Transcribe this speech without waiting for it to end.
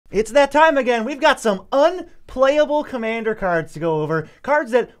It's that time again. We've got some unplayable commander cards to go over.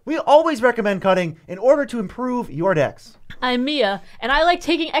 Cards that we always recommend cutting in order to improve your decks. I'm Mia, and I like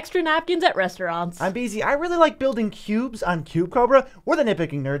taking extra napkins at restaurants. I'm BZ. I really like building cubes on Cube Cobra. We're the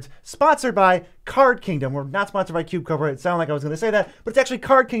Nitpicking Nerds, sponsored by Card Kingdom. We're not sponsored by Cube Cobra. It sounded like I was going to say that, but it's actually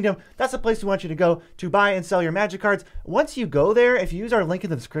Card Kingdom. That's the place we want you to go to buy and sell your Magic cards. Once you go there, if you use our link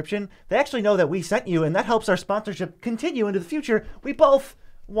in the description, they actually know that we sent you, and that helps our sponsorship continue into the future. We both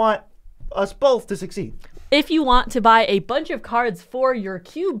want us both to succeed. If you want to buy a bunch of cards for your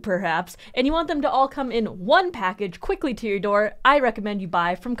cube, perhaps, and you want them to all come in one package quickly to your door, I recommend you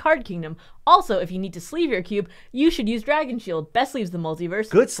buy from Card Kingdom. Also, if you need to sleeve your cube, you should use Dragon Shield. Best sleeves in the multiverse.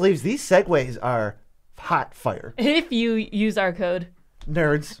 Good sleeves. These segues are hot fire. If you use our code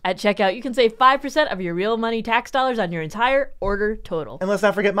Nerds at checkout, you can save 5% of your real money tax dollars on your entire order total. And let's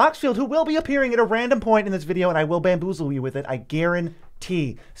not forget Moxfield, who will be appearing at a random point in this video, and I will bamboozle you with it, I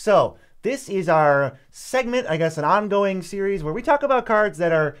guarantee. So, this is our segment, I guess an ongoing series, where we talk about cards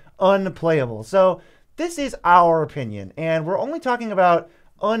that are unplayable. So, this is our opinion, and we're only talking about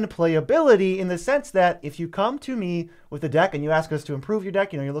unplayability in the sense that if you come to me with a deck and you ask us to improve your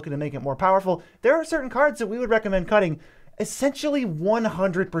deck, you're looking to make it more powerful, there are certain cards that we would recommend cutting essentially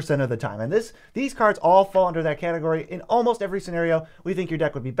 100% of the time. And these cards all fall under that category. In almost every scenario, we think your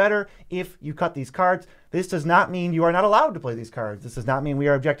deck would be better if you cut these cards. This does not mean you are not allowed to play these cards. This does not mean we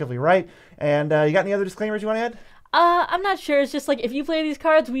are objectively right. And you got any other disclaimers you want to add? I'm not sure. It's just like, if you play these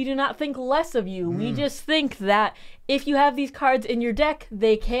cards, we do not think less of you. We just think that if you have these cards in your deck,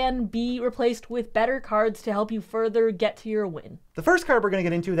 they can be replaced with better cards to help you further get to your win. The first card we're going to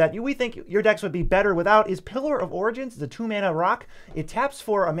get into that we think your decks would be better without is Pillar of Origins. It's a 2-mana rock. It taps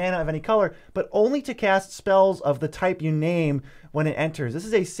for a mana of any color, but only to cast spells of the type you name when it enters. This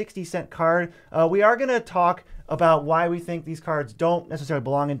is a 60-cent card. We are going to talk about why we think these cards don't necessarily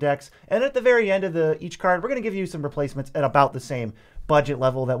belong in decks. And at the very end of each card, we're going to give you some replacements at about the same budget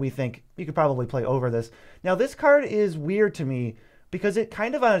level that we think you could probably play over this. Now, this card is weird to me because it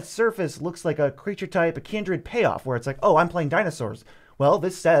kind of on its surface looks like a creature type, a kindred payoff, where it's like, oh, I'm playing dinosaurs. Well,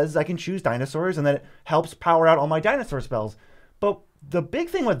 this says I can choose dinosaurs and that it helps power out all my dinosaur spells. But the big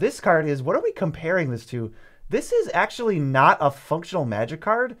thing with this card is, what are we comparing this to? This is actually not a functional Magic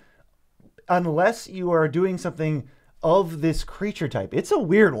card unless you are doing something of this creature type. It's a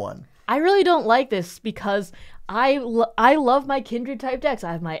weird one. I really don't like this because I love my kindred type decks.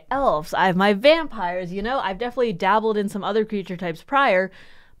 I have my elves, I have my vampires, I've definitely dabbled in some other creature types prior,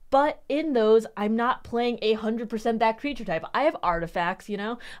 but in those, I'm not playing 100% that creature type. I have artifacts,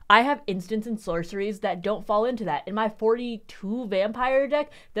 I have instants and sorceries that don't fall into that. In my 42 vampire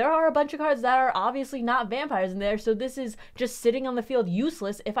deck, there are a bunch of cards that are obviously not vampires in there, so this is just sitting on the field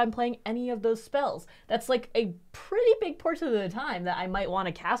useless if I'm playing any of those spells. That's like a pretty big portion of the time that I might want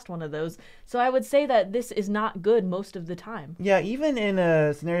to cast one of those. So I would say that this is not good most of the time. Yeah, even in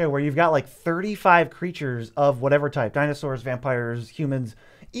a scenario where you've got like 35 creatures of whatever type, dinosaurs, vampires, humans,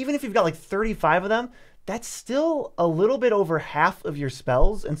 even if you've got like 35 of them, that's still a little bit over half of your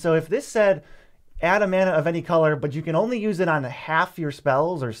spells. And so if this said add a mana of any color, but you can only use it on half your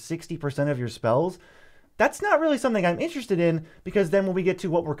spells or 60% of your spells, that's not really something I'm interested in, because then when we get to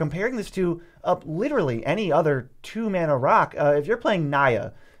what we're comparing this to, literally any other 2-mana rock, if you're playing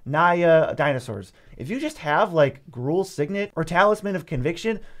Naya dinosaurs, if you just have like Gruul Signet or Talisman of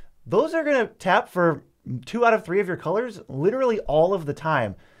Conviction, those are going to tap for 2 out of 3 of your colors literally all of the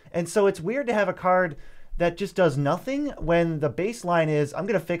time. And so it's weird to have a card that just does nothing when the baseline is, I'm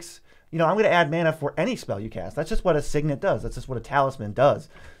going to fix, I'm going to add mana for any spell you cast. That's just what a Signet does. That's just what a Talisman does.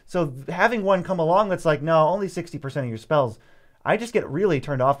 So having one come along that's like, no, only 60% of your spells, I just get really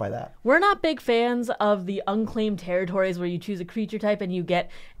turned off by that. We're not big fans of the unclaimed territories where you choose a creature type and you get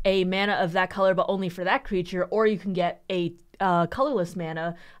a mana of that color but only for that creature, or you can get a colorless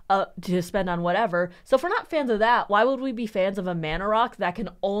mana to spend on whatever. So if we're not fans of that, why would we be fans of a mana rock that can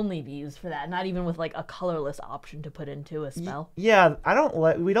only be used for that, not even with like a colorless option to put into a spell? Yeah,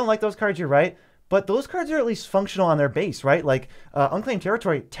 we don't like those cards, you're right. But those cards are at least functional on their base, right? Like Unclaimed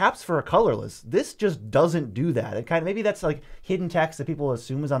Territory taps for a colorless. This just doesn't do that. It kind of, maybe that's like hidden text that people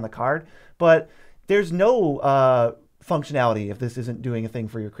assume is on the card, but there's no functionality if this isn't doing a thing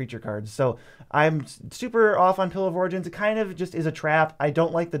for your creature cards. So I'm super off on Pillar of Origins. It kind of just is a trap. I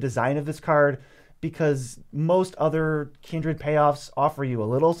don't like the design of this card because most other Kindred payoffs offer you a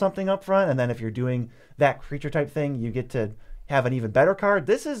little something up front, and then if you're doing that creature type thing, you get to have an even better card.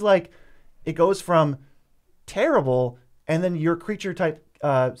 This is like, it goes from terrible, and then your creature type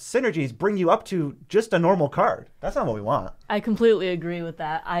synergies bring you up to just a normal card. That's not what we want. I completely agree with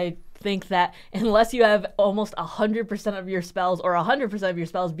that. I think that unless you have almost 100% of your spells or 100% of your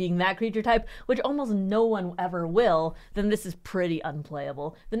spells being that creature type, which almost no one ever will, then this is pretty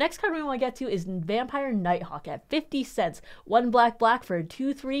unplayable. The next card we want to get to is Vampire Nighthawk at 50 cents. 1 black for a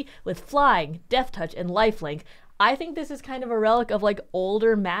 2/3 with flying, death touch, and lifelink. I think this is kind of a relic of like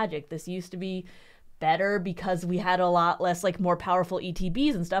older Magic. This used to be better because we had a lot less like more powerful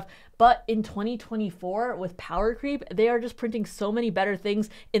ETBs and stuff, but in 2024 with power creep, they are just printing so many better things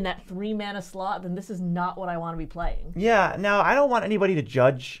in that 3 mana slot, then this is not what I want to be playing. Yeah, now I don't want anybody to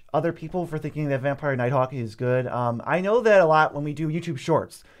judge other people for thinking that Vampire Nighthawk is good. I know that a lot when we do YouTube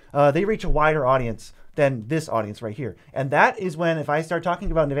shorts, they reach a wider audience than this audience right here. And that is when if I start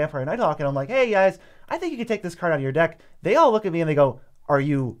talking about Vampire Nighthawk and I'm like, hey guys, I think you could take this card out of your deck, they all look at me and they go, are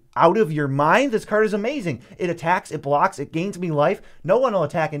you out of your mind? This card is amazing. It attacks, it blocks, it gains me life. No one will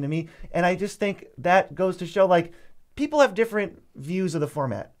attack into me. And I just think that goes to show like people have different views of the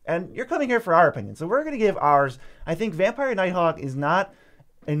format. And you're coming here for our opinion. So we're going to give ours. I think Vampire Nighthawk is not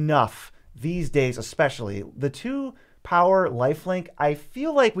enough these days, especially. The 2 power lifelink, I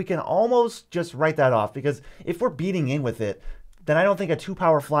feel like we can almost just write that off because if we're beating in with it, then I don't think a 2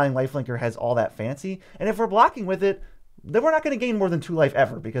 power flying lifelinker has all that fancy. And if we're blocking with it, then we're not going to gain more than 2 life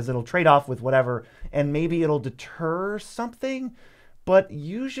ever because it'll trade off with whatever and maybe it'll deter something. But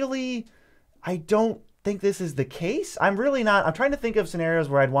usually I don't think this is the case. I'm really not. I'm trying to think of scenarios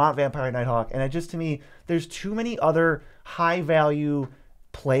where I'd want Vampire Nighthawk, and it just, to me, there's too many other high value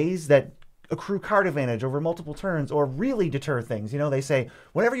plays that accrue card advantage over multiple turns or really deter things. You know, they say,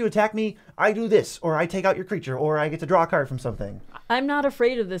 whenever you attack me, I do this, or I take out your creature, or I get to draw a card from something. I'm not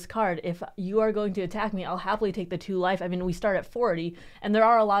afraid of this card. If you are going to attack me, I'll happily take the 2 life. I mean, we start at 40, and there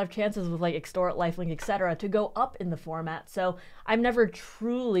are a lot of chances with like Extort, Lifelink, etc. to go up in the format. So I'm never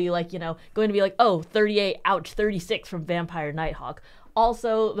truly like, you know, going to be like, oh, 38, ouch, 36 from Vampire Nighthawk.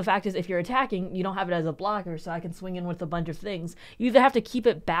 Also, the fact is, if you're attacking, you don't have it as a blocker, so I can swing in with a bunch of things. You either have to keep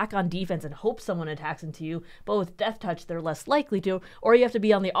it back on defense and hope someone attacks into you, but with Death Touch, they're less likely to, or you have to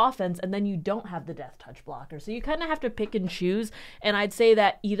be on the offense, and then you don't have the Death Touch blocker. So you kind of have to pick and choose, and I'd say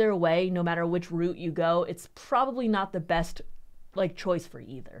that either way, no matter which route you go, it's probably not the best like choice for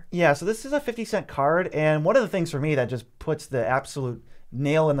either. Yeah, so this is a 50-cent card, and one of the things for me that just puts the absolute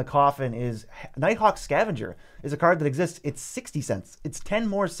nail in the coffin is Nighthawk Scavenger is a card that exists. It's 60 cents. It's 10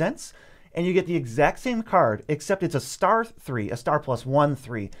 more cents, and you get the exact same card, except it's a star 3, a star plus 1,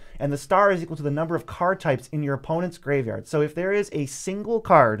 3. And the star is equal to the number of card types in your opponent's graveyard. So if there is a single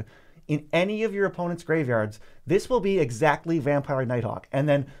card in any of your opponent's graveyards, this will be exactly Vampire Nighthawk. And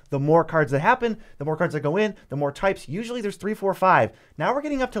then the more cards that happen, the more cards that go in, the more types. Usually there's 3, 4, 5. Now we're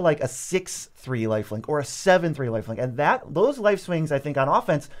getting up to like a 6-3 lifelink or a 7-3 lifelink. And those life swings, I think, on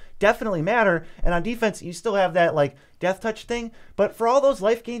offense definitely matter. And on defense, you still have that like Death Touch thing. But for all those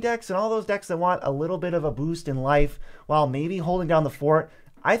life gain decks and all those decks that want a little bit of a boost in life while maybe holding down the fort,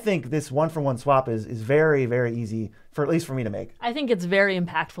 I think this 1-for-1 swap is very, very easy, for at least for me to make. I think it's very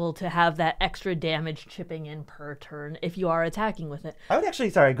impactful to have that extra damage chipping in per turn if you are attacking with it. I would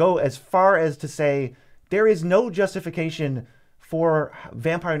actually, go as far as to say there is no justification for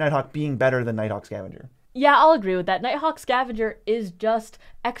Vampire Nighthawk being better than Nighthawk Scavenger. Yeah, I'll agree with that. Nighthawk Scavenger is just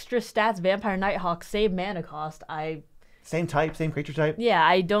extra stats. Vampire Nighthawk, same mana cost. Same type, same creature type. Yeah,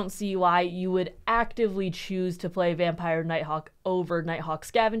 I don't see why you would actively choose to play Vampire Nighthawk over Nighthawk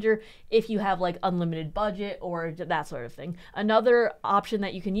Scavenger if you have like unlimited budget or that sort of thing. Another option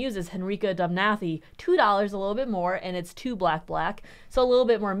that you can use is Henrika Dumnathi, $2, a little bit more, and it's 2 black, so a little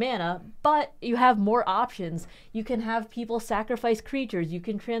bit more mana, but you have more options. You can have people sacrifice creatures, you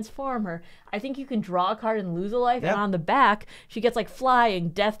can transform her. I think you can draw a card and lose a life, yep. And on the back, she gets like flying,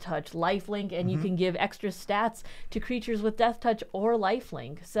 death touch, lifelink, and you can give extra stats to creatures with death touch or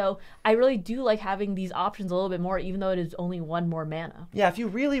lifelink. So I really do like having these options a little bit more, even though it is only 1 more mana. Yeah, if you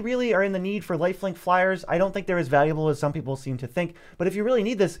really, really are in the need for lifelink flyers, I don't think they're as valuable as some people seem to think. But if you really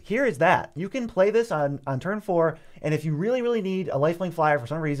need this, here is that. You can play this on turn 4, and if you really, really need a lifelink flyer for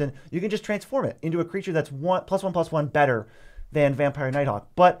some reason, you can just transform it into a creature that's +1/+1 better than Vampire Nighthawk.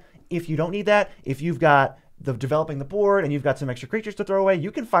 But if you don't need that, if you've got developing the board and you've got some extra creatures to throw away,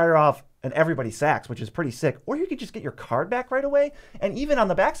 you can fire off an Everybody Sacks, which is pretty sick, or you can just get your card back right away. And even on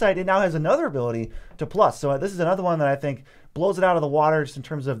the backside, it now has another ability to plus. So this is another one that I think blows it out of the water just in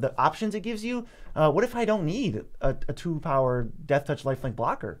terms of the options it gives you. What if I don't need a 2-power Death Touch lifelink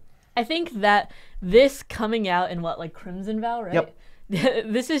blocker? I think that this coming out in Crimson Vow, right? Yep.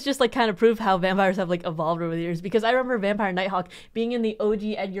 This is just like kind of proof how vampires have like evolved over the years, because I remember Vampire Nighthawk being in the OG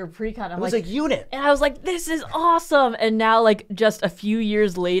Edgar Precon. It was a unit. And I was like, this is awesome. And now, like, just a few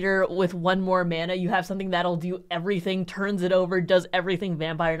years later, with one more mana, you have something that'll do everything, turns it over, does everything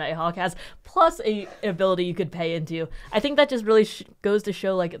Vampire Nighthawk has, plus a ability you could pay into. I think that just really goes to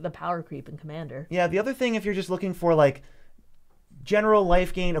show like the power creep in Commander. Yeah, the other thing, if you're just looking for like general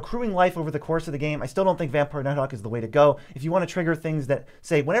life gain, accruing life over the course of the game, I still don't think Vampire Nighthawk is the way to go. If you want to trigger things that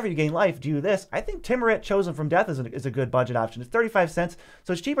say, whenever you gain life, do this, I think Timuret Chosen from Death is a good budget option. It's 35 cents,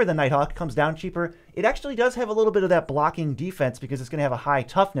 so it's cheaper than Nighthawk. It comes down cheaper. It actually does have a little bit of that blocking defense because it's going to have a high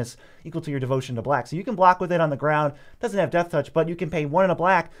toughness equal to your devotion to black. So you can block with it on the ground. It doesn't have Death Touch, but you can pay 1 and a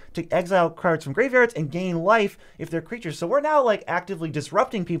black to exile cards from graveyards and gain life if they're creatures. So we're now like actively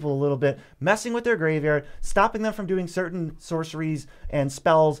disrupting people a little bit, messing with their graveyard, stopping them from doing certain sorceries and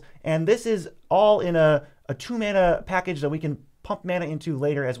spells, and this is all in a 2-mana package that we can pump mana into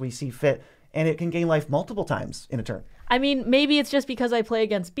later as we see fit, and it can gain life multiple times in a turn. I mean, maybe it's just because I play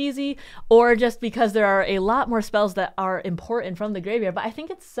against Beezy, or just because there are a lot more spells that are important from the graveyard, but I think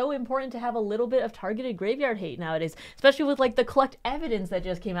it's so important to have a little bit of targeted graveyard hate nowadays, especially with like the Collect Evidence that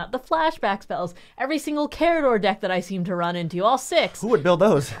just came out, the flashback spells, every single Carador deck that I seem to run into, all 6. Who would build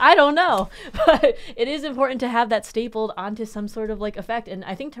those? I don't know, but it is important to have that stapled onto some sort of like effect, and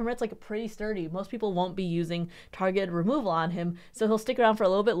I think Timuret's like pretty sturdy. Most people won't be using targeted removal on him, so he'll stick around for a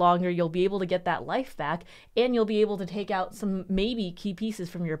little bit longer. You'll be able to get that life back, and you'll be able to take out some maybe key pieces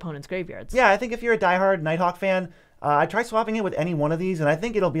from your opponent's graveyards. Yeah, I think if you're a diehard Nighthawk fan, I try swapping it with any one of these, and I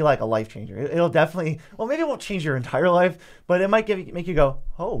think it'll be like a life changer. It'll definitely, well, maybe it won't change your entire life, but it might make you go,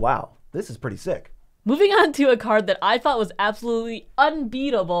 oh wow, this is pretty sick. Moving on to a card that I thought was absolutely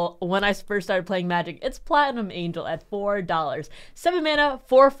unbeatable when I first started playing Magic. It's Platinum Angel at $4. 7 mana,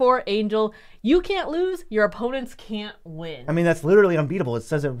 4/4 Angel. You can't lose, your opponents can't win. I mean, that's literally unbeatable. It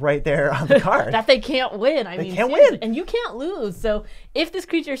says it right there on the card. That they can't win. I mean, can't win. And you can't lose. So if this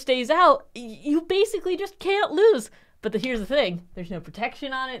creature stays out, you basically just can't lose. But here's the thing, there's no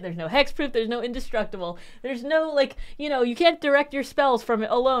protection on it, there's no hexproof, there's no indestructible, there's no, like, you can't direct your spells from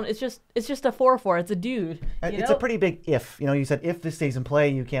it alone. It's just a 4/4, it's a dude. It's a pretty big if. You said if this stays in play,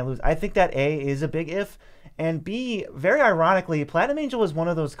 you can't lose. I think that A is a big if, and B, very ironically, Platinum Angel is one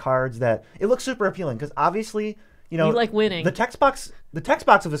of those cards that, it looks super appealing, because obviously, you like winning. The text box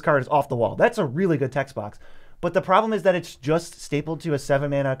of this card is off the wall. That's a really good text box. But the problem is that it's just stapled to a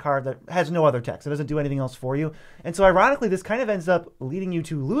 7-mana card that has no other text. It doesn't do anything else for you. And so ironically, this kind of ends up leading you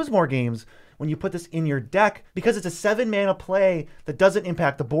to lose more games when you put this in your deck, because it's a 7-mana play that doesn't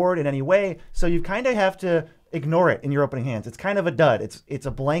impact the board in any way. So you kind of have to ignore it in your opening hands. It's kind of a dud. It's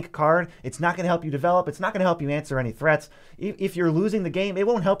a blank card. It's not going to help you develop. It's not going to help you answer any threats. If you're losing the game, it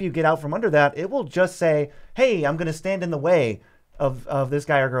won't help you get out from under that. It will just say, hey, I'm going to stand in the way of this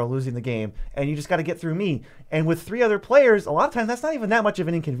guy or girl losing the game, and you just got to get through me. And with 3 other players, a lot of times that's not even that much of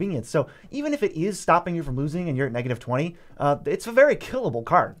an inconvenience. So even if it is stopping you from losing and you're at -20, it's a very killable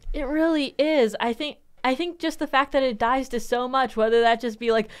card. It really is. I think just the fact that it dies to so much, whether that just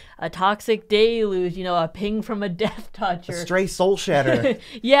be like a Toxic Deluge, a ping from a Death Touch, or a Stray Soul Shatter.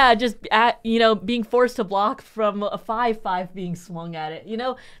 yeah, just being forced to block from a 5/5 being swung at it.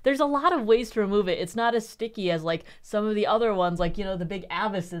 There's a lot of ways to remove it. It's not as sticky as like some of the other ones, like the big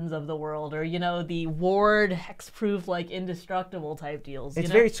Avacins of the world, or the ward hexproof like indestructible type deals. It's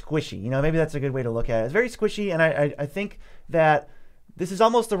very squishy. Maybe that's a good way to look at it. It's very squishy, and I think that this is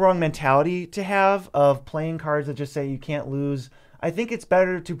almost the wrong mentality to have of playing cards that just say you can't lose. I think it's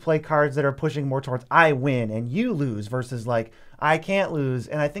better to play cards that are pushing more towards I win and you lose versus like I can't lose.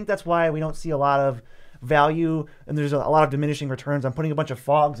 And I think that's why we don't see a lot of value, and there's a lot of diminishing returns on putting a bunch of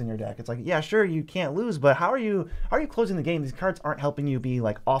fogs in your deck. It's like, yeah, sure, you can't lose, but how are you closing the game? These cards aren't helping you be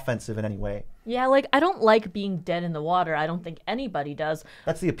like offensive in any way. Yeah, like I don't like being dead in the water. I don't think anybody does.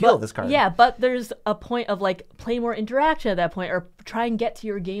 That's the appeal of this card. Yeah, but there's a point of like play more interaction at that point, or try and get to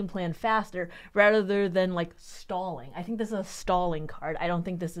your game plan faster rather than like stalling. I think this is a stalling card. I don't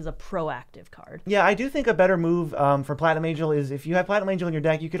think this is a proactive card. Yeah, I do think a better move for Platinum Angel is if you have Platinum Angel in your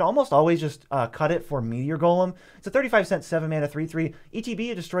deck, you could almost always just cut it for Meteor Golem. It's a 35-cent 7-mana 3/3 ETB.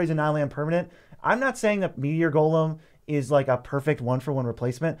 It destroys a non-land permanent. I'm not saying that Meteor Golem is like a perfect 1-for-1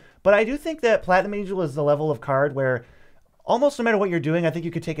 replacement, but I do think that Platinum Angel is the level of card where almost no matter what you're doing, I think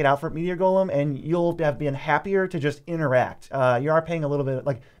you could take it out for Meteor Golem and you'll have been happier to just interact. You are paying a little bit,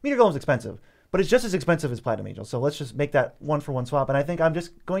 like Meteor Golem's expensive, but it's just as expensive as Platinum Angel. So let's just make that 1-for-1 swap. And I think I'm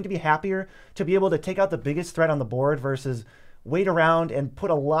just going to be happier to be able to take out the biggest threat on the board versus wait around and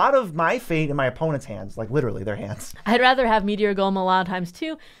put a lot of my fate in my opponent's hands, like literally their hands. I'd rather have Meteor Golem a lot of times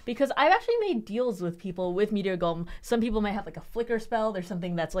too, because I've actually made deals with people with Meteor Golem. Some people might have like a flicker spell. There's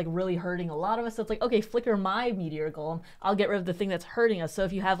something that's like really hurting a lot of us. So it's like, okay, flicker my Meteor Golem. I'll get rid of the thing that's hurting us. So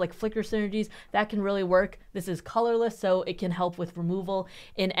if you have like flicker synergies, that can really work. This is colorless, so it can help with removal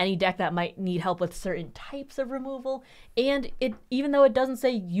in any deck that might need help with certain types of removal. And it, even though it doesn't say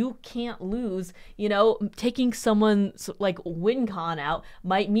you can't lose, you know, taking someone's like win con out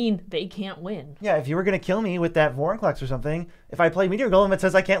might mean they can't win. Yeah, if you were going to kill me with that Vorinclex or something, if I play Meteor Golem, it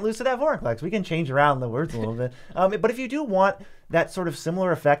says I can't lose to that Vorinclex. We can change around the words a little bit. But if you do want that sort of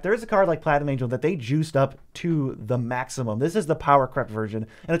similar effect, there is a card like Platinum Angel that they juiced up to the maximum. This is the power crept version,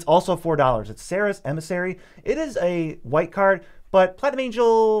 and it's also $4. It's Sarah's Emissary. It is a white card, but Platinum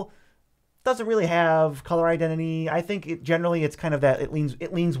Angel doesn't really have color identity. I think generally it's kind of that it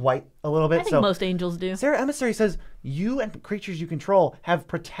leans white a little bit. I think most angels do. Sarah Emissary says you and creatures you control have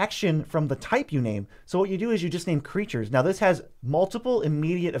protection from the type you name. So what you do is you just name creatures. Now this has multiple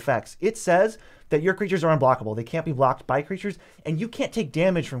immediate effects. It says that your creatures are unblockable. They can't be blocked by creatures, and you can't take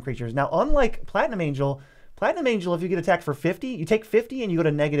damage from creatures. Now unlike Platinum Angel, if you get attacked for 50, you take 50 and you go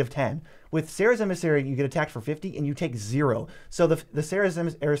to -10. With Sarah's Emissary, you get attacked for 50 and you take 0. So the Sarah's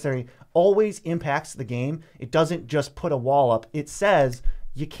Emissary always impacts the game. It doesn't just put a wall up. It says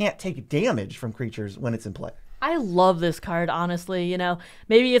you can't take damage from creatures when it's in play. I love this card, honestly. You know,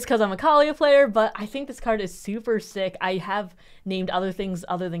 maybe it's because I'm a Kalia player, but I think this card is super sick. I have named other things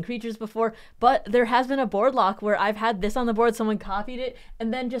other than creatures before, but there has been a board lock where I've had this on the board, someone copied it,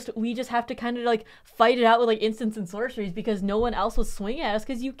 and then we just have to kind of like fight it out with like instants and sorceries because no one else was swinging at us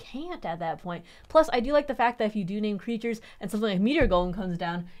because you can't at that point. Plus, I do like the fact that if you do name creatures and something like Meteor Golem comes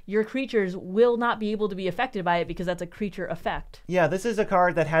down, your creatures will not be able to be affected by it because that's a creature effect. Yeah, this is a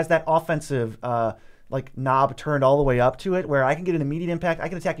card that has that offensive like knob turned all the way up to it where I can get an immediate impact. I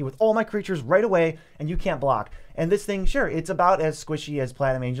can attack you with all my creatures right away and you can't block. And this thing, sure, it's about as squishy as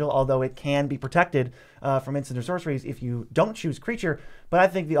Platinum Angel, although it can be protected from instant or sorceries if you don't choose creature. But I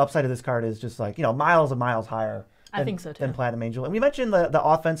think the upside of this card is just like, you know, miles and miles higher I think so too. Than Platinum Angel. And we mentioned the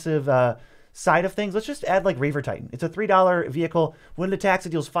offensive side of things. Let's just add like Reaver Titan. It's a $3 vehicle. When it attacks,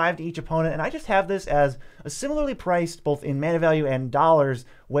 it deals 5 to each opponent. And I just have this as a similarly priced, both in mana value and dollars,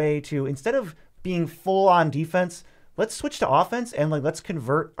 way to, instead of being full on defense, let's switch to offense and like let's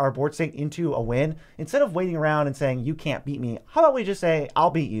convert our board state into a win. Instead of waiting around and saying you can't beat me, how about we just say I'll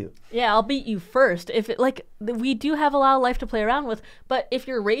beat you? Yeah, I'll beat you first. If it, like, we do have a lot of life to play around with, but if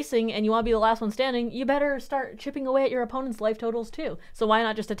you're racing and you want to be the last one standing, you better start chipping away at your opponent's life totals too. So why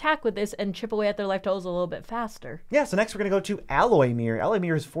not just attack with this and chip away at their life totals a little bit faster? Yeah, so next we're going to go to Alloy Mirror. Alloy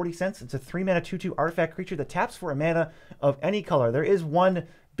Mirror is 40 cents. It's a 3-mana 2/2 artifact creature that taps for a mana of any color. There is one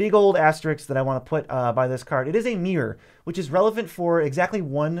big old asterisk that I want to put by this card. It is a mirror, which is relevant for exactly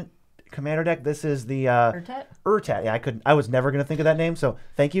one commander deck. This is the Urtet? Urtet. Yeah, I was never going to think of that name, so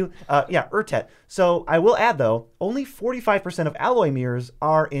thank you. Yeah, Urtet. So I will add, though, only 45% of Alloy Mirrors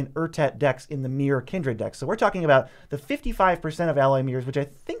are in Urtet decks in the Mirror Kindred decks. So we're talking about the 55% of Alloy Mirrors, which I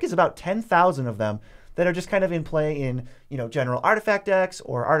think is about 10,000 of them, that are just kind of in play in, you know, general artifact decks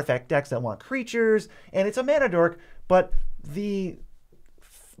or artifact decks that want creatures. And it's a mana dork, but the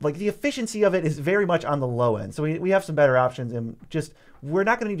efficiency of it is very much on the low end. So we have some better options, and just we're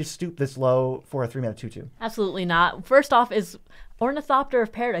not going to need to stoop this low for a 3-mana 2/2. Absolutely not. First off is Ornithopter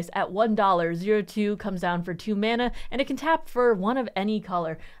of Paradise at $1. 0/2 comes down for 2 mana, and it can tap for one of any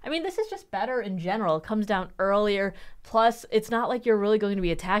color. I mean, this is just better in general. It comes down earlier. Plus, it's not like you're really going to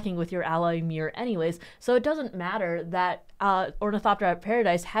be attacking with your Alloy Mirror anyways, so it doesn't matter that Ornithopter of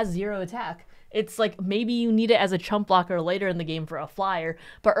Paradise has 0 attack. It's like maybe you need it as a chump blocker later in the game for a flyer,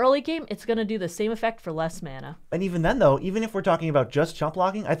 but early game, it's going to do the same effect for less mana. And even then, though, even if we're talking about just chump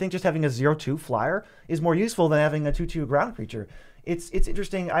blocking, I think just having a 0/2 flyer is more useful than having a 2/2 ground creature. It's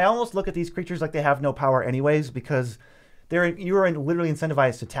interesting. I almost look at these creatures like they have no power anyways because you are literally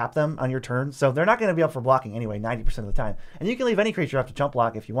incentivized to tap them on your turn, so they're not going to be up for blocking anyway 90% of the time. And you can leave any creature up to chump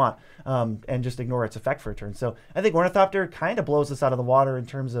block if you want, and just ignore its effect for a turn. So I think Ornithopter kind of blows us out of the water in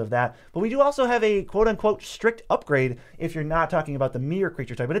terms of that. But we do also have a quote-unquote strict upgrade if you're not talking about the mirror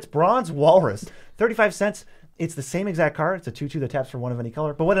creature type, but it's Bronze Walrus, 35 cents. It's the same exact card. It's a 2/2 that taps for one of any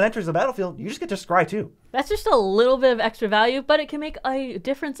color. But when it enters the battlefield, you just get to scry 2. That's just a little bit of extra value, but it can make a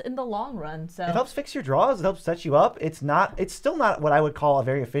difference in the long run. So it helps fix your draws. It helps set you up. It's still not what I would call a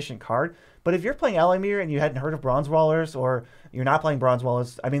very efficient card, But if you're playing Elamir and you hadn't heard of Bronze Wallers, or you're not playing Bronze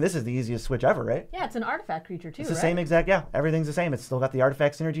Wallers, I mean, this is the easiest switch ever, right? Yeah, it's an artifact creature too, It's the right? same exact, yeah. Everything's the same. It's still got the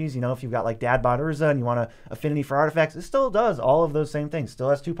artifact synergies. You know, if you've got like Dadbot Urza and you want an affinity for artifacts, it still does all of those same things.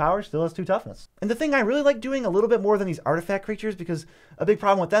 Still has 2 power, still has 2 toughness. And the thing I really like doing a little bit more than these artifact creatures, because a big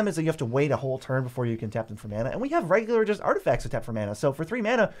problem with them is that you have to wait a whole turn before you can tap them for mana. And we have regular just artifacts to tap for mana. So for 3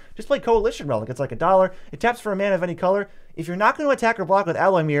 mana, just play Coalition Relic. It's like $1. It taps for a mana of any color. If you're not going to attack or block with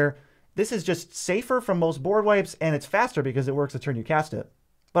Elamir, this is just safer from most board wipes, and it's faster because it works the turn you cast it.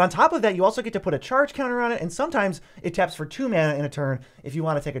 But on top of that, you also get to put a charge counter on it, and sometimes it taps for 2 mana in a turn if you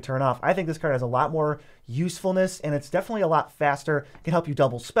want to take a turn off. I think this card has a lot more usefulness, and it's definitely a lot faster. It can help you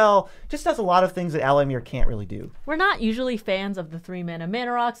double spell. Just does a lot of things that Elamir can't really do. We're not usually fans of the 3-mana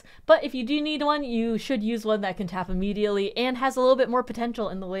mana rocks, but if you do need one, you should use one that can tap immediately and has a little bit more potential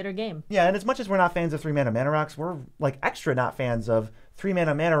in the later game. Yeah, and as much as we're not fans of 3-mana mana rocks, we're like extra not fans of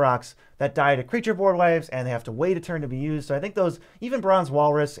 3-mana mana rocks that die to creature board wipes and they have to wait a turn to be used. So I think those, even Bronze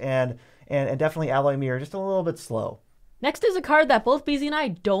Walrus and definitely Elamir, are just a little bit slow. Next is a card that both BZ and I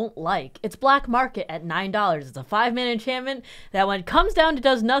don't like. It's Black Market at $9. It's a 5-mana enchantment that when it comes down it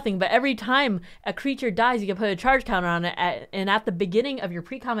does nothing, but every time a creature dies you can put a charge counter on it, and at the beginning of your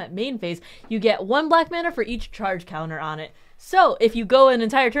pre-combat main phase you get 1 black mana for each charge counter on it. So if you go an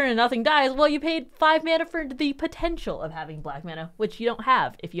entire turn and nothing dies, well, you paid 5 mana for the potential of having black mana, which you don't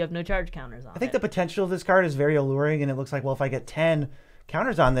have if you have no charge counters on it. I think the potential of this card is very alluring, and it looks like, well, if I get 10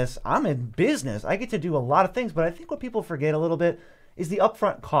 counters on this, I'm in business. I get to do a lot of things, but I think what people forget a little bit is the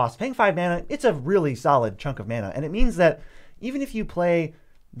upfront cost. Paying 5 mana, it's a really solid chunk of mana, and it means that even if you play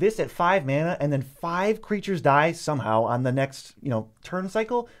this at 5 mana and then 5 creatures die somehow on the next, turn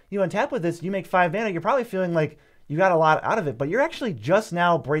cycle, you untap with this, you make 5 mana, you're probably feeling like you got a lot out of it, but you're actually just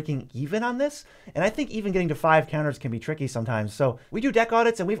now breaking even on this. And I think even getting to 5 counters can be tricky sometimes. So we do deck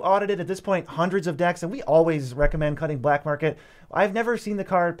audits, and we've audited at this point hundreds of decks, and we always recommend cutting Black Market. I've never seen the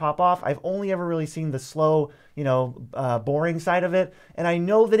card pop off. I've only ever really seen the slow, boring side of it. And I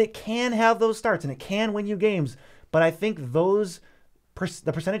know that it can have those starts and it can win you games, but I think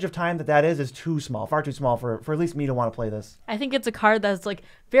the percentage of time that is too small, far too small for at least me to want to play this. I think it's a card that's like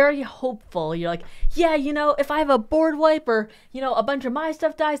very hopeful. You're like, yeah, if I have a board wipe or, a bunch of my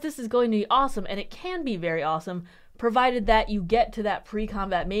stuff dies, this is going to be awesome. And it can be very awesome, provided that you get to that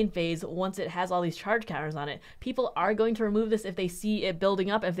pre-combat main phase once it has all these charge counters on it. People are going to remove this if they see it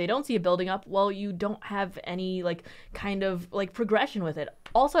building up. If they don't see it building up, well, you don't have any kind of progression with it.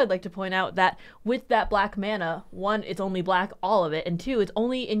 Also, I'd like to point out that with that black mana, 1, it's only black, all of it, and 2, it's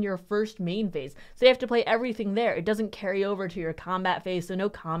only in your first main phase. So you have to play everything there. It doesn't carry over to your combat phase, so no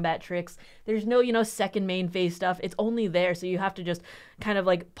combat tricks. There's no, second main phase stuff. It's only there, so you have to just kind of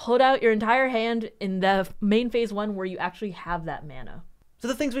put out your entire hand in the main phase 1 where you actually have that mana. So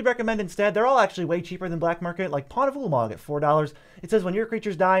the things we'd recommend instead, they're all actually way cheaper than Black Market, like Pawn of Ulamog at $4. It says when your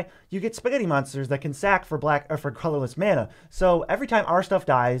creatures die, you get spaghetti monsters that can sack for colorless mana. So every time our stuff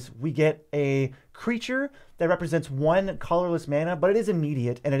dies, we get a creature that represents 1 colorless mana, but it is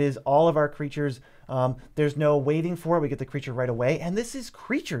immediate, and it is all of our creatures. There's no waiting for it. We get the creature right away, and this is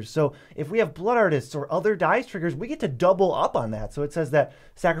creatures. So if we have Blood Artists or other dice triggers, we get to double up on that. So it says that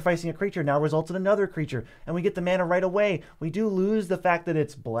sacrificing a creature now results in another creature, and we get the mana right away. We do lose the fact that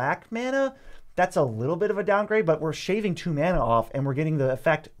it's black mana. That's a little bit of a downgrade, but we're shaving 2 mana off, and we're getting the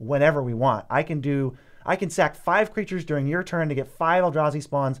effect whenever we want. I can sack 5 creatures during your turn to get 5 Eldrazi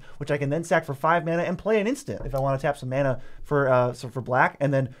spawns, which I can then sack for 5 mana and play an instant. If I want to tap some mana for black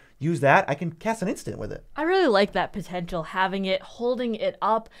and then use that, I can cast an instant with it. I really like that potential, having it, holding it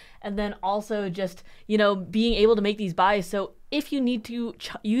up, and then also just, being able to make these buys. So if you need to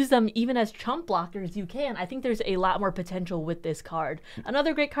use them even as chump blockers, you can. I think there's a lot more potential with this card.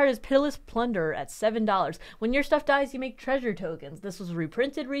 Another great card is Pitiless Plunderer at $7. When your stuff dies, you make treasure tokens. This was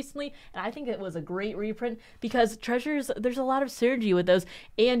reprinted recently, and I think it was a great reprint because treasures, there's a lot of synergy with those,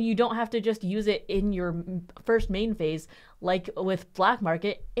 and you don't have to just use it in your first main phase like with Black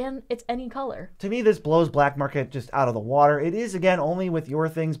Market, and it's any color. To me, this blows Black Market just out of the water. It is, again, only with your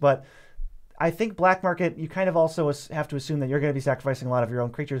things, but I think Black Market, you kind of also have to assume that you're going to be sacrificing a lot of your own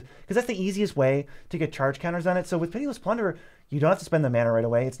creatures, because that's the easiest way to get charge counters on it. So with Pitiless Plunderer, you don't have to spend the mana right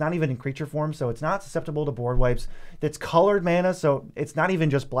away. It's not even in creature form, so it's not susceptible to board wipes. It's colored mana, so it's not even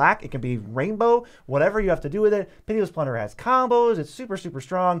just black. It can be rainbow, whatever you have to do with it. Pitiless Plunderer has combos. It's super, super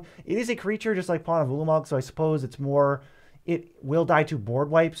strong. It is a creature just like Pawn of Ulamog, so I suppose it's more it will die to board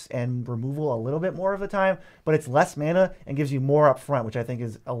wipes and removal a little bit more of the time, but it's less mana and gives you more up front, which I think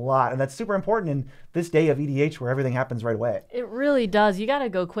is a lot. And that's super important in this day of EDH where everything happens right away. It really does. You got to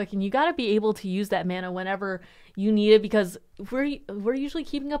go quick, and you got to be able to use that mana whenever you need it, because we're usually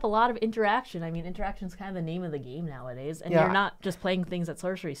keeping up a lot of interaction. I mean, interaction is kind of the name of the game nowadays, and you're not just playing things at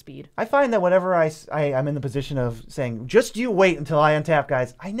sorcery speed. I find that whenever I'm in the position of saying, just you wait until I untap,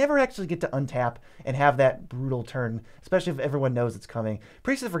 guys, I never actually get to untap and have that brutal turn, especially if everyone knows it's coming.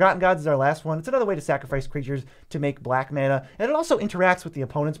 Priest of the Forgotten Gods is our last one. It's another way to sacrifice creatures to make black mana, and it also interacts with the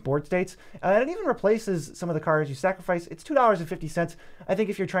opponent's board states, and it even replaces some of the cards you sacrifice. It's $2.50. I think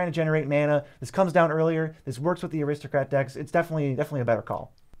if you're trying to generate mana, this comes down earlier, this works with the Aristocrat decks, it's definitely a better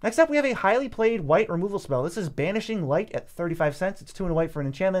call. Next up, we have a highly played white removal spell. This is Banishing Light at 35 cents. It's 2 and a white for an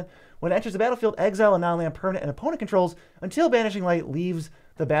enchantment. When it enters the battlefield, exile a non-land permanent an opponent controls until Banishing Light leaves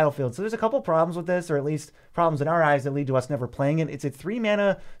the battlefield. So there's a couple problems with this, or at least problems in our eyes that lead to us never playing it. It's a 3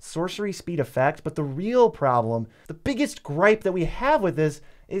 mana sorcery speed effect, but the real problem, the biggest gripe that we have with this,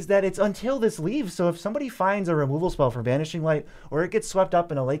 is that it's until this leaves. So if somebody finds a removal spell for Banishing Light, or it gets swept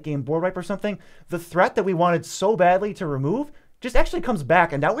up in a late game board wipe or something, the threat that we wanted so badly to remove just actually comes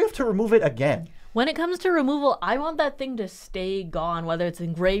back, and now we have to remove it again. When it comes to removal, I want that thing to stay gone, whether it's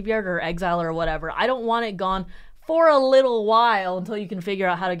in graveyard or exile or whatever. I don't want it gone for a little while until you can figure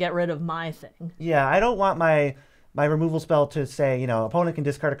out how to get rid of my thing. Yeah, I don't want my removal spell to say, opponent can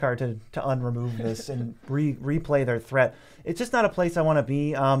discard a card to unremove this and replay their threat. It's just not a place I want to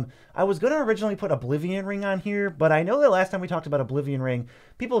be. I was going to originally put Oblivion Ring on here, but I know that last time we talked about Oblivion Ring,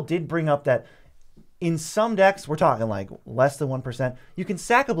 people did bring up that in some decks, we're talking like less than 1%, you can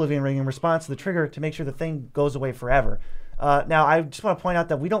sack Oblivion Ring in response to the trigger to make sure the thing goes away forever. Now, I just want to point out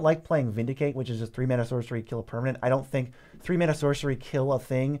that we don't like playing Vindicate, which is just 3 mana sorcery, kill a permanent. I don't think 3 mana sorcery, kill a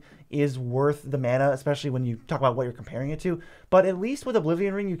thing is worth the mana, especially when you talk about what you're comparing it to. But at least with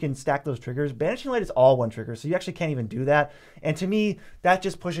Oblivion Ring, you can stack those triggers. Banishing Light is all one trigger, so you actually can't even do that. And to me, that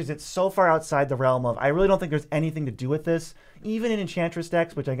just pushes it so far outside the realm of, I really don't think there's anything to do with this. Even in Enchantress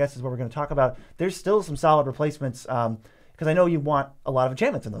decks, which I guess is what we're going to talk about, there's still some solid replacements, because I know you want a lot of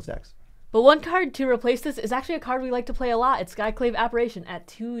enchantments in those decks. But one card to replace this is actually a card we like to play a lot. It's Skyclave Apparition at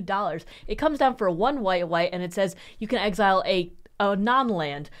 $2. It comes down for 1 white, and it says you can exile a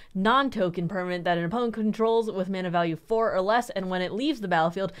non-land, non-token permanent that an opponent controls with mana value 4 or less, and when it leaves the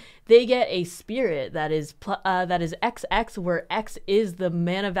battlefield, they get a spirit that is XX, where X is the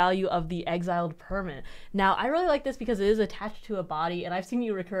mana value of the exiled permanent. Now, I really like this because it is attached to a body, and I've seen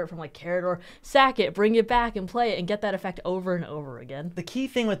you recur it from like Carador, sack it, bring it back, and play it, and get that effect over and over again. The key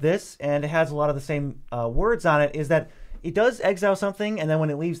thing with this, and it has a lot of the same words on it, is that it does exile something, and then when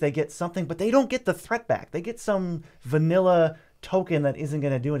it leaves, they get something, but they don't get the threat back. They get some vanilla token that isn't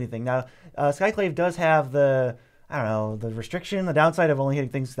going to do anything. Now, Skyclave does have the restriction, the downside of only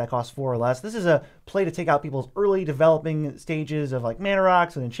hitting things that cost 4 or less. This is a play to take out people's early developing stages of like mana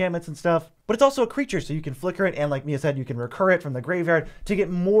rocks and enchantments and stuff. But it's also a creature, so you can flicker it, and like Mia said, you can recur it from the graveyard to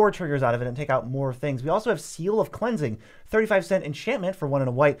get more triggers out of it and take out more things. We also have Seal of Cleansing, 35-cent enchantment for 1 and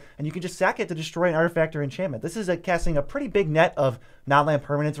a white, and you can just sack it to destroy an artifact or enchantment. This is casting a pretty big net of non-land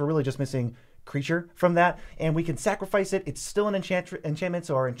permanents. We're really just missing creature from that, and we can sacrifice it. It's still an enchantment,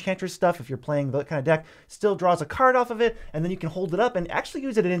 so our Enchantress stuff, if you're playing that kind of deck, still draws a card off of it, and then you can hold it up and actually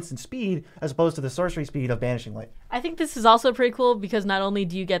use it at instant speed as opposed to the sorcery speed of Banishing Light. I think this is also pretty cool because not only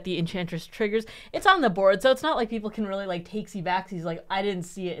do you get the Enchantress triggers, it's on the board, so it's not like people can really like takesy-backsies like, I didn't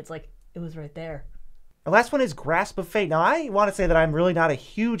see it. It's like, it was right there. The last one is Grasp of Fate. Now, I want to say that I'm really not a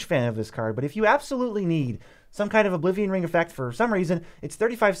huge fan of this card, but if you absolutely need some kind of Oblivion Ring effect for some reason, it's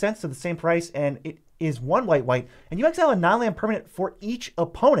 35 cents to the same price, and it is 1 white, and you exile a non-land permanent for each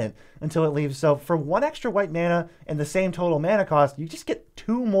opponent until it leaves. So for 1 extra white mana and the same total mana cost, you just get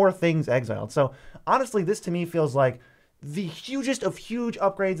 2 more things exiled. So honestly, this to me feels like the hugest of huge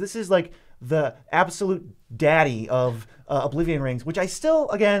upgrades. This is like the absolute daddy of Oblivion Rings, which I still,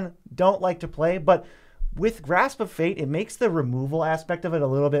 again, don't like to play, but with Grasp of Fate, it makes the removal aspect of it a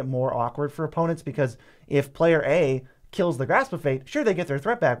little bit more awkward for opponents, because if player A kills the Grasp of Fate, sure, they get their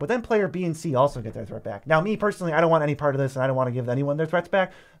threat back, but then player B and C also get their threat back. Now, me personally, I don't want any part of this, and I don't want to give anyone their threats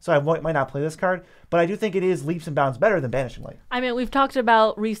back, so I might not play this card, but I do think it is leaps and bounds better than Banishing Light. I mean, we've talked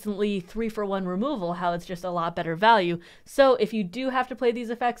about recently 3-for-1 removal, how it's just a lot better value, so if you do have to play these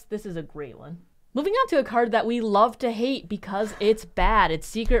effects, this is a great one. Moving on to a card that we love to hate because it's bad. It's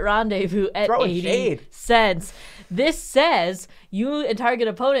Secret Rendezvous at Throwing 80 shade. cents. This says you and target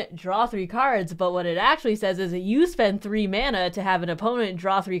opponent draw 3 cards, but what it actually says is that you spend 3 mana to have an opponent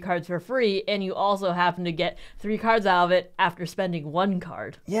draw 3 cards for free, and you also happen to get 3 cards out of it after spending 1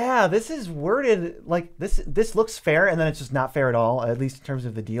 card. Yeah, this is worded like this. This looks fair, and then it's just not fair at all, at least in terms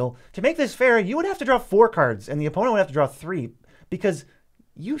of the deal. To make this fair, you would have to draw 4 cards, and the opponent would have to draw 3 because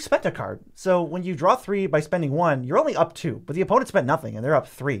you spent a card. So when you draw 3 by spending 1, you're only up 2, but the opponent spent nothing and they're up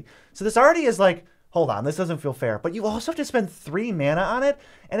 3. So this already is like, hold on, this doesn't feel fair. But you also have to spend 3 mana on it.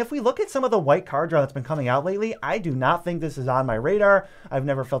 And if we look at some of the white card draw that's been coming out lately, I do not think this is on my radar. I've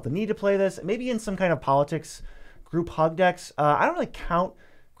never felt the need to play this. Maybe in some kind of politics group hug decks. I don't really count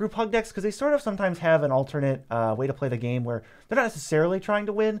group hug decks because they sort of sometimes have an alternate way to play the game where they're not necessarily trying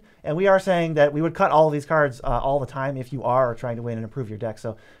to win. And we are saying that we would cut all of these cards all the time if you are trying to win and improve your deck.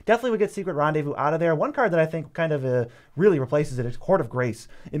 So definitely would get Secret Rendezvous out of there. One card that I think kind of really replaces it is Court of Grace.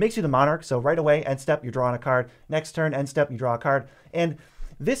 It makes you the Monarch. So right away, end step, you're drawing a card. Next turn, end step, you draw a card. And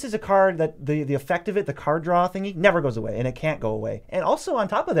this is a card that the effect of it, the card draw thingy, never goes away, and it can't go away. And also on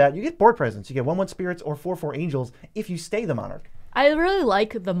top of that, you get board presence. You get 1/1 Spirits or 4/4 Angels if you stay the Monarch. I really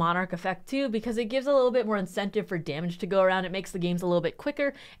like the Monarch effect too because it gives a little bit more incentive for damage to go around. It makes the games a little bit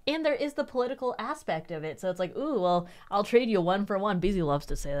quicker, and there is the political aspect of it. So it's like, ooh, well, I'll trade you 1 for 1. Beezy loves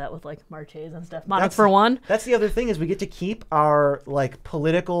to say that with like Marches and stuff. Monarch for 1. That's the other thing is we get to keep our like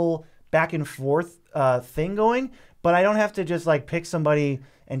political back and forth thing going, but I don't have to just like pick somebody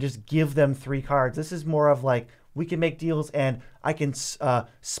and just give them 3 cards. This is more of like we can make deals and I can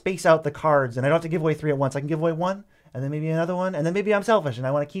space out the cards, and I don't have to give away 3 at once. I can give away 1. And then maybe another one, and then maybe I'm selfish and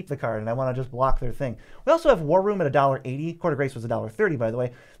I want to keep the card and I want to just block their thing. We also have War Room at $1.80. Court of Grace was $1.30, by the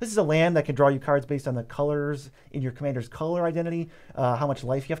way. This is a land that can draw you cards based on the colors in your commander's color identity, how much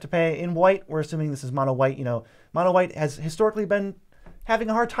life you have to pay. In white, we're assuming this is mono white. You know, mono white has historically been having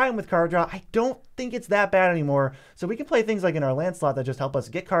a hard time with card draw. I don't think it's that bad anymore. So we can play things like in our land slot that just help us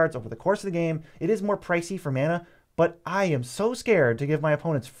get cards over the course of the game. It is more pricey for mana, but I am so scared to give my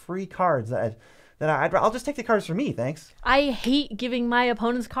opponents free cards that I'll just take the cards for me, thanks. I hate giving my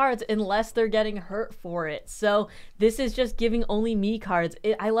opponents cards unless they're getting hurt for it. So this is just giving only me cards.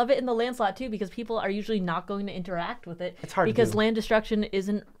 I love it in the land slot too because people are usually not going to interact with it. It's hard because to do. Land destruction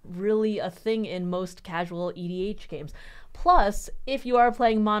isn't really a thing in most casual EDH games. Plus, if you are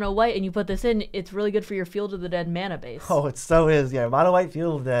playing mono white and you put this in, it's really good for your Field of the Dead mana base. Oh, it so is. Yeah, mono white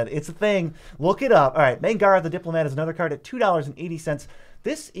Field of the Dead. It's a thing. Look it up. All right, Mangara the Diplomat is another card at $2.80.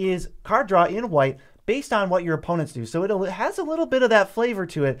 This is card draw in white based on what your opponents do. So it has a little bit of that flavor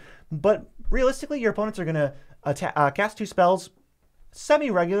to it, but realistically, your opponents are going to cast 2 spells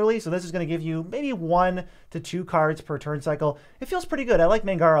semi-regularly, so this is going to give you maybe 1 to 2 cards per turn cycle. It feels pretty good. I like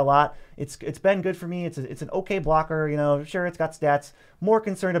Mangara a lot. It's been good for me. It's an okay blocker. You know, sure, it's got stats. More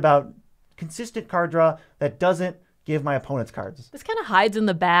concerned about consistent card draw that doesn't give my opponents cards. This kind of hides in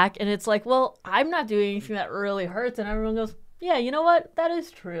the back, and it's like, well, I'm not doing anything that really hurts, and everyone goes, yeah, you know what? That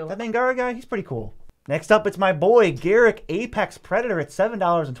is true. That Mangara guy, he's pretty cool. Next up, it's my boy, Garrick Apex Predator at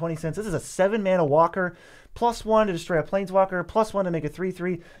 $7.20. This is a 7-mana walker. +1 to destroy a planeswalker, +1 to make a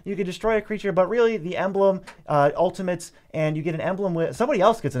 3/3. You can destroy a creature, but really the emblem ultimates, and you get an emblem with somebody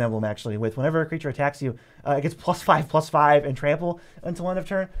else gets an emblem actually with whenever a creature attacks you, it gets +5/+5 and trample until end of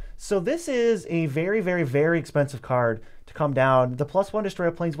turn. So this is a very, very, very expensive card to come down. The +1 destroy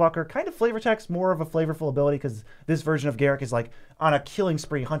a planeswalker kind of flavor text, more of a flavorful ability because this version of Garrick is like on a killing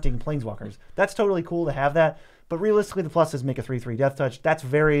spree hunting planeswalkers. That's totally cool to have that. But realistically, the pluses make a 3/3 death touch. That's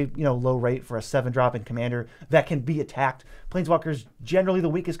very, low rate for a 7-drop in Commander that can be attacked. Planeswalker's generally the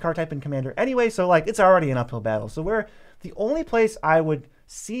weakest card type in Commander anyway, so like it's already an uphill battle. So the only place I would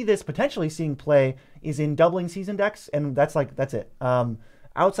see this potentially seeing play is in doubling season decks, and that's it.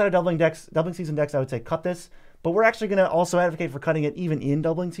 Outside of doubling season decks, I would say cut this. But we're actually going to also advocate for cutting it even in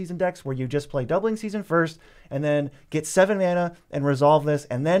doubling season decks where you just play doubling season first and then get 7 mana and resolve this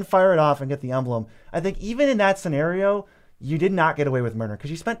and then fire it off and get the emblem. I think even in that scenario, you did not get away with murder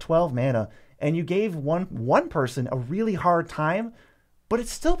because you spent 12 mana and you gave one person a really hard time, but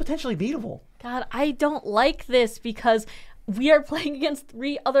it's still potentially beatable. God, I don't like this because we are playing against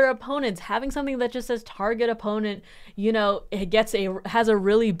 3 other opponents. Having something that just says target opponent, it has a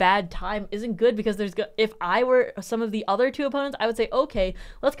really bad time isn't good because if I were some of the other 2 opponents, I would say, okay,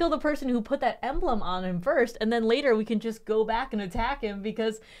 let's kill the person who put that emblem on him first, and then later we can just go back and attack him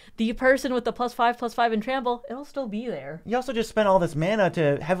because the person with the +5/+5 and trample, it'll still be there. You also just spent all this mana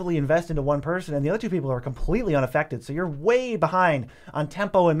to heavily invest into one person, and the other 2 people are completely unaffected. So you're way behind on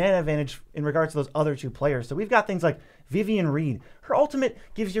tempo and mana advantage in regards to those other 2 players. So we've got things like Vivian Reed. Her ultimate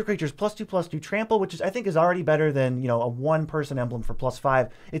gives your creatures +2/+2 trample, which is I think is already better than a 1-person emblem for +5.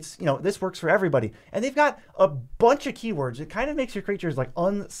 It's this works for everybody, and they've got a bunch of keywords. It kind of makes your creatures like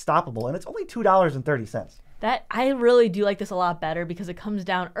unstoppable, and it's only $2.30. That I really do like this a lot better because it comes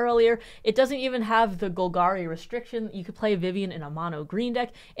down earlier. It doesn't even have the Golgari restriction. You could play Vivian in a mono green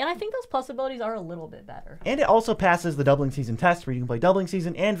deck, and I think those plus abilities are a little bit better. And it also passes the doubling season test where you can play doubling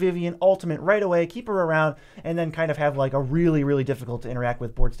season and Vivian ultimate right away, keep her around, and then kind of have like a really, really difficult to interact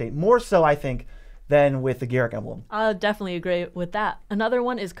with board state. More so, I think, than with the Garruk emblem. I definitely agree with that. Another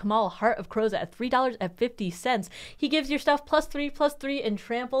one is Kamal, Heart of Crows at $3.50. He gives your stuff +3/+3 and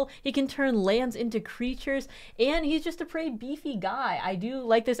trample. He can turn lands into creatures, and he's just a pretty beefy guy. I do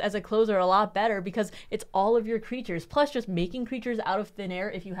like this as a closer a lot better because it's all of your creatures, plus just making creatures out of thin air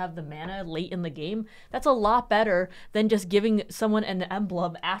if you have the mana late in the game. That's a lot better than just giving someone an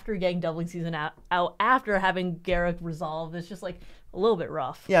emblem after getting doubling season out after having Garruk resolve. It's just like a little bit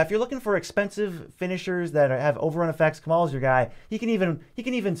rough. Yeah, if you're looking for expensive finishers that have overrun effects, Kamal's your guy. He can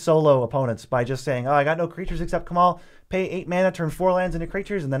even solo opponents by just saying, "Oh, I got no creatures except Kamal. Pay 8 mana, turn 4 lands into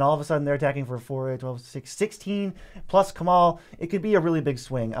creatures," and then all of a sudden they're attacking for 4, 8, 12, 6, 16 plus Kamal. It could be a really big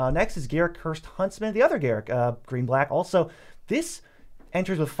swing. Next is Garruk, Cursed Huntsman, the other Garruk, green black. Also, this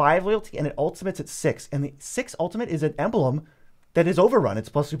enters with 5 loyalty and it ultimates at 6, and the 6 ultimate is an emblem that is overrun. It's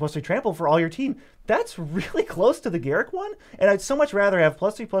 +2/+3 trample for all your team. That's really close to the Garruk one, and I'd so much rather have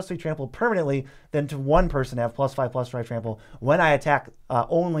 +3/+3 trample permanently than to one person have +5/+5 trample when I attack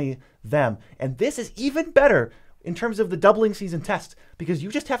only them. And this is even better in terms of the doubling season test because you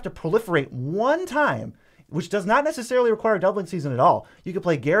just have to proliferate one time, which does not necessarily require doubling season at all. You could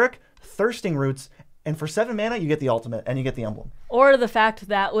play Garruk, Thirsting Roots, and for 7 mana, you get the ultimate and you get the emblem. Or the fact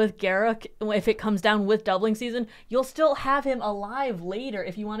that with Garruk, if it comes down with doubling season, you'll still have him alive later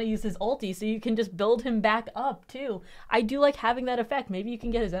if you want to use his ulti, so you can just build him back up too. I do like having that effect. Maybe you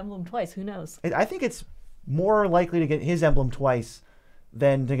can get his emblem twice. Who knows? I think it's more likely to get his emblem twice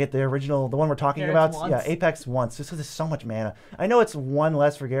than to get the original, the one we're talking about. Once. Yeah, Apex once, just because there's so much mana. I know it's 1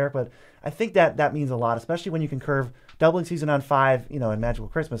 less for Garruk, but I think that means a lot, especially when you can curve doubling season on 5, in Magical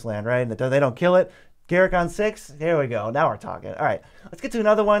Christmas Land, right? And they don't kill it. Garruk on 6, there we go. Now we're talking. All right, let's get to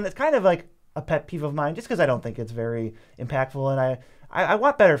another one. It's kind of like a pet peeve of mine, just because I don't think it's very impactful, and I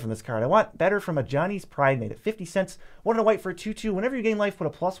want better from this card. I want better from a Johnny's Pridemate at 50 cents. 1 and a white for a 2/2. Whenever you gain life, put a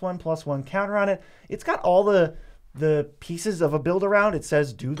 +1/+1 counter on it. It's got all the pieces of a build around. It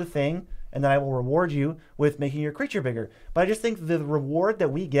says do the thing, and then I will reward you with making your creature bigger. But I just think the reward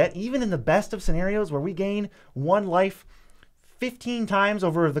that we get, even in the best of scenarios where we gain 1 life 15 times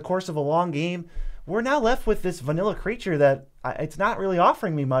over the course of a long game, we're now left with this vanilla creature that it's not really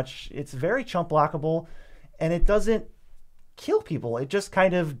offering me much. It's very chump blockable, and it doesn't kill people. It just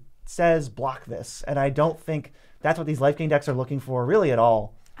kind of says block this, and I don't think that's what these life gain decks are looking for really at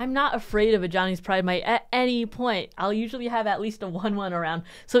all. I'm not afraid of a Johnny's Pridemate at any point. I'll usually have at least a 1/1 around.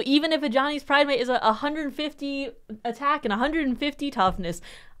 So even if a Johnny's Pridemate is a 150 attack and 150 toughness,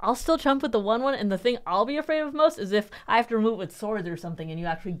 I'll still chump with the 1/1, and the thing I'll be afraid of most is if I have to remove it with swords or something and you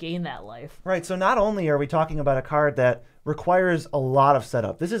actually gain that life. Right, so not only are we talking about a card that requires a lot of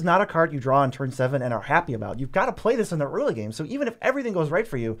setup, this is not a card you draw on turn 7 and are happy about. You've got to play this in the early game, so even if everything goes right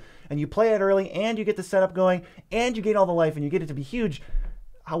for you, and you play it early, and you get the setup going, and you gain all the life, and you get it to be huge,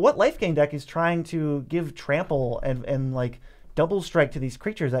 what life gain deck is trying to give trample and like double strike to these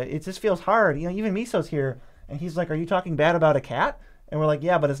creatures? It just feels hard. Even Miso's here, and he's like, "Are you talking bad about a cat?" And we're like,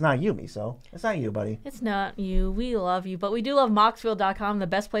 "Yeah, but it's not you, Miso. It's not you, buddy. It's not you. We love you. But we do love Moxfield.com, the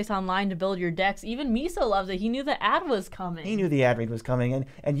best place online to build your decks. Even Miso loves it. He knew the ad was coming. He knew the ad read was coming,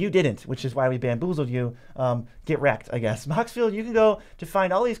 and you didn't, which is why we bamboozled you. Get wrecked, I guess. Moxfield, you can go to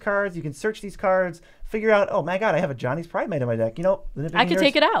find all these cards. You can search these cards, figure out, oh my god, I have a Johnny's Pridemate in my deck. I can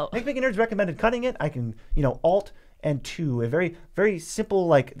take it out. Nitpicking Nerds recommended cutting it. I can, Alt and 2, a very, very simple,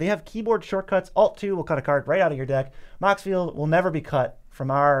 they have keyboard shortcuts. Alt 2 will cut a card right out of your deck. Moxfield will never be cut from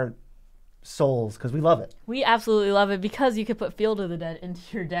our souls because we love it. We absolutely love it because you can put Field of the Dead into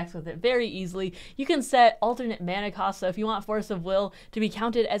your decks with it very easily. You can set alternate mana costs, so if you want Force of Will to be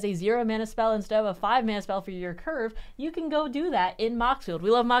counted as a 0 mana spell instead of a 5 mana spell for your curve, you can go do that in Moxfield.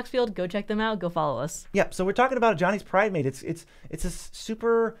 We love Moxfield. Go check them out. Go follow us. Yep, so we're talking about Johnny's Pridemate. It's a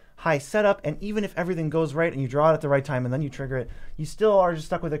super high setup, and even if everything goes right and you draw it at the right time and then you trigger it, you still are just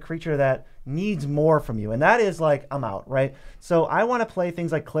stuck with a creature that needs more from you, and that is I'm out, right? So I want to play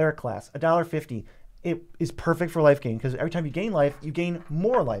things like Cleric Class, $1.50. It is perfect for life gain because every time you gain life, you gain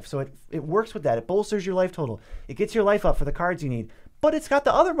more life. So it works with that. It bolsters your life total. It gets your life up for the cards you need. but it's got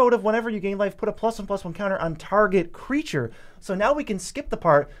the other mode of whenever you gain life, put a +1/+1 counter on target creature. So now we can skip the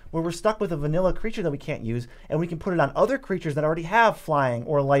part where we're stuck with a vanilla creature that we can't use, and we can put it on other creatures that already have flying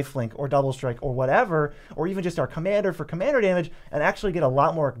or lifelink or double strike or whatever, or even just our commander for commander damage, and actually get a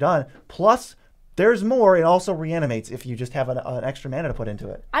lot more done. Plus, there's more. It also reanimates if you just have an extra mana to put into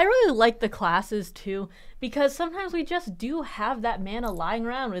it. I really like the classes too, because sometimes we just do have that mana lying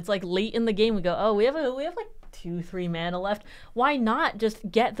around. It's like late in the game, we go, oh, we have like 2-3 mana left. Why not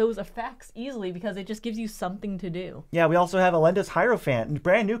just get those effects easily, because it just gives you something to do. Yeah, we also have Elenda's Hierophant,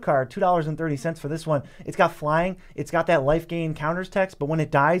 brand new card, $2.30 for this one. It's got flying, it's got that life gain counters text, but when it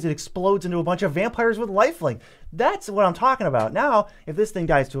dies, it explodes into a bunch of vampires with lifelink. That's what I'm talking about. Now, if this thing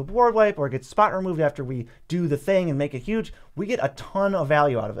dies to a board wipe or gets spot removed after we do the thing and make it huge, we get a ton of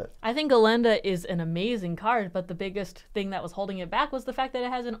value out of it. I think Elenda is an amazing card, but the biggest thing that was holding it back was the fact that it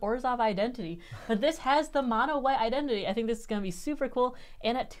has an Orzhov identity. But this has the mono white identity. I think this is going to be super cool,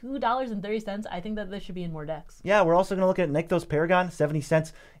 and at $2.30, I think that this should be in more decks. Yeah, we're also going to look at Nykthos Paragon, 70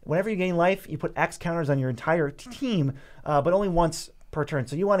 cents. Whenever you gain life, you put X counters on your entire team, but only once per turn.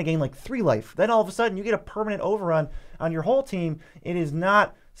 So you want to gain like 3 life. Then all of a sudden you get a permanent overrun on your whole team. It is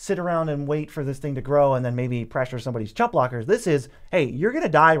not sit around and wait for this thing to grow and then maybe pressure somebody's chump blockers. This is, hey, you're going to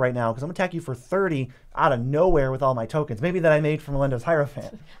die right now because I'm going to attack you for 30 out of nowhere with all my tokens. Maybe that I made from Elenda's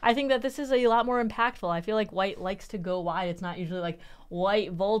Hierophant. I think that this is a lot more impactful. I feel like white likes to go wide. It's not usually like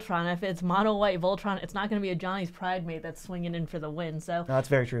white Voltron. If it's mono white Voltron, it's not going to be a Johnny's Pride mate that's swinging in for the win. So No, that's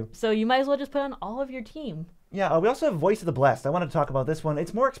very true. So you might as well just put on all of your team. Yeah, we also have Voice of the Blessed. I wanted to talk about this one.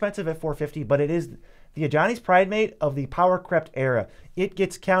 It's more expensive at $4.50, but it is the Johnny's Pride Mate of the Power Crept era. It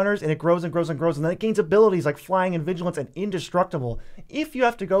gets counters, and it grows and grows and grows, and then it gains abilities like Flying and Vigilance and Indestructible. If you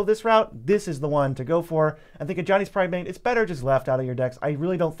have to go this route, this is the one to go for. I think a Johnny's Pride Mate, it's better just left out of your decks. I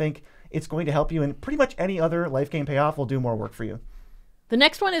really don't think it's going to help you, and pretty much any other life gain payoff will do more work for you. The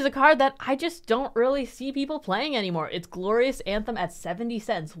next one is a card that I just don't really see people playing anymore. It's Glorious Anthem at 70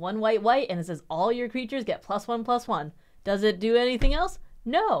 cents. 1 white, and it says all your creatures get +1/+1. Does it do anything else?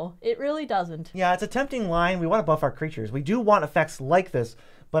 No, it really doesn't. Yeah, it's a tempting line. We want to buff our creatures. We do want effects like this,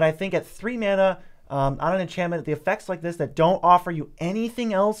 but I think at 3 mana on an enchantment, the effects like this that don't offer you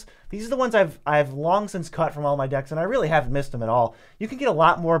anything else, these are the ones I've long since cut from all my decks, and I really haven't missed them at all. You can get a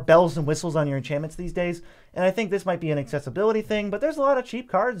lot more bells and whistles on your enchantments these days, and I think this might be an accessibility thing, but there's a lot of cheap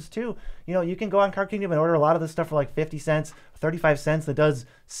cards too. You know, you can go on Card Kingdom and order a lot of this stuff for like 50 cents, 35 cents that does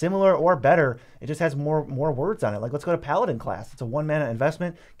similar or better. It just has more words on it. Like, let's go to Paladin class. It's a 1 mana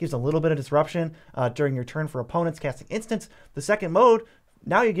investment, gives a little bit of disruption during your turn for opponents casting instants. The second mode,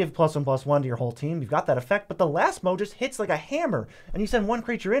 now you give +1/+1 to your whole team. You've got that effect, but the last mode just hits like a hammer, and you send one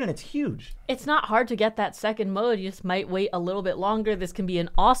creature in, and it's huge. It's not hard to get that second mode. You just might wait a little bit longer. This can be an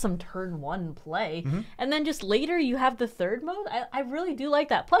awesome turn 1 play. And then just later you have the third mode. I really do like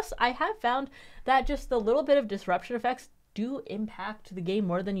that. Plus, I have found that just the little bit of disruption effects do impact the game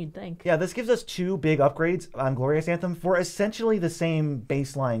more than you'd think. Yeah, this gives us 2 big upgrades on Glorious Anthem for essentially the same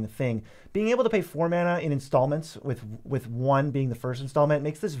baseline thing. Being able to pay 4 mana in installments with 1 being the first installment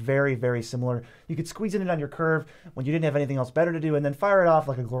makes this very, very similar. You could squeeze it in on your curve when you didn't have anything else better to do, and then fire it off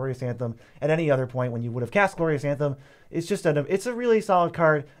like a Glorious Anthem at any other point when you would have cast Glorious Anthem. It's just it's a really solid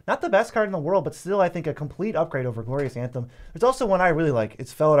card. Not the best card in the world, but still I think a complete upgrade over Glorious Anthem. There's also one I really like.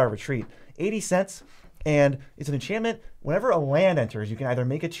 It's Felidar Retreat. 80 cents. And it's an enchantment. Whenever a land enters, you can either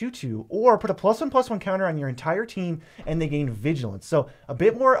make a 2/2 or put a +1/+1 counter on your entire team, and they gain Vigilance. So a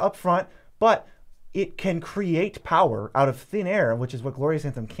bit more upfront, but it can create power out of thin air, which is what Glorious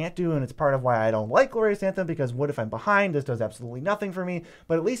Anthem can't do, and it's part of why I don't like Glorious Anthem, because what if I'm behind? This does absolutely nothing for me.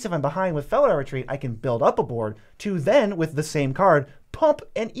 But at least if I'm behind with Felidar Retreat, I can build up a board to then, with the same card, pump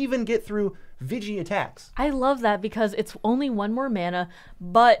and even get through Vigi attacks. I love that because it's only 1 more mana,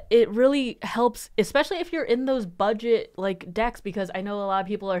 but it really helps, especially if you're in those budget like decks, because I know a lot of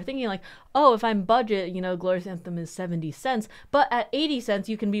people are thinking like, oh, if I'm budget, you know, Glorious Anthem is 70 cents, but at 80 cents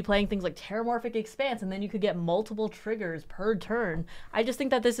you can be playing things like Terramorphic Expanse, and then you could get multiple triggers per turn. I just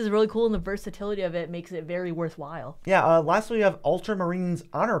think that this is really cool, and the versatility of it makes it very worthwhile. Yeah, lastly we have Ultramarines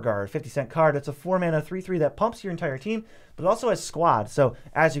Honor Guard, 50-cent card. It's a 4 mana 3/3 that pumps your entire team, but it also has Squad. So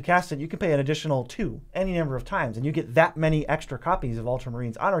as you cast it, you can pay an additional 2 any number of times, and you get that many extra copies of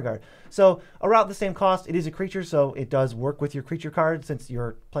Ultramarines Honor Guard. So around the same cost. It is a creature, so it does work with your creature card since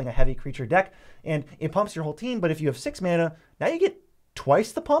you're playing a heavy creature deck, and it pumps your whole team. But if you have 6 mana, now you get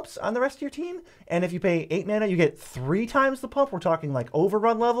twice the pumps on the rest of your team, and if you pay 8 mana, you get 3 times the pump. We're talking like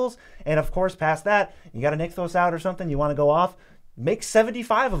overrun levels, and of course past that, you got a Nykthos out or something, you want to go off, make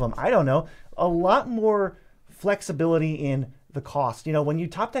 75 of them. I don't know. A lot more flexibility in the cost. You know, when you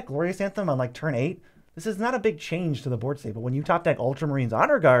top deck Glorious Anthem on like turn 8, this is not a big change to the board state, but when you top deck Ultramarines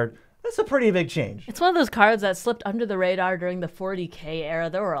Honor Guard, that's a pretty big change. It's one of those cards that slipped under the radar during the 40K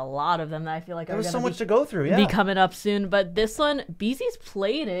era. There were a lot of them that I feel like there was so much to go through, be coming up soon. But this one, BZ's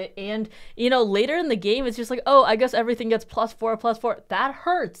played it, and later in the game, it's just like, oh, I guess everything gets +4/+4. That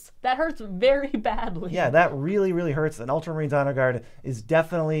hurts. That hurts very badly. Yeah, that really, really hurts. And Ultramarines Honor Guard is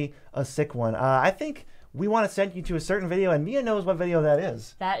definitely a sick one. I think we want to send you to a certain video, and Mia knows what video that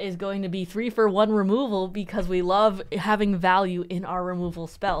is. That is going to be 3-for-1 removal because we love having value in our removal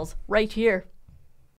spells right here.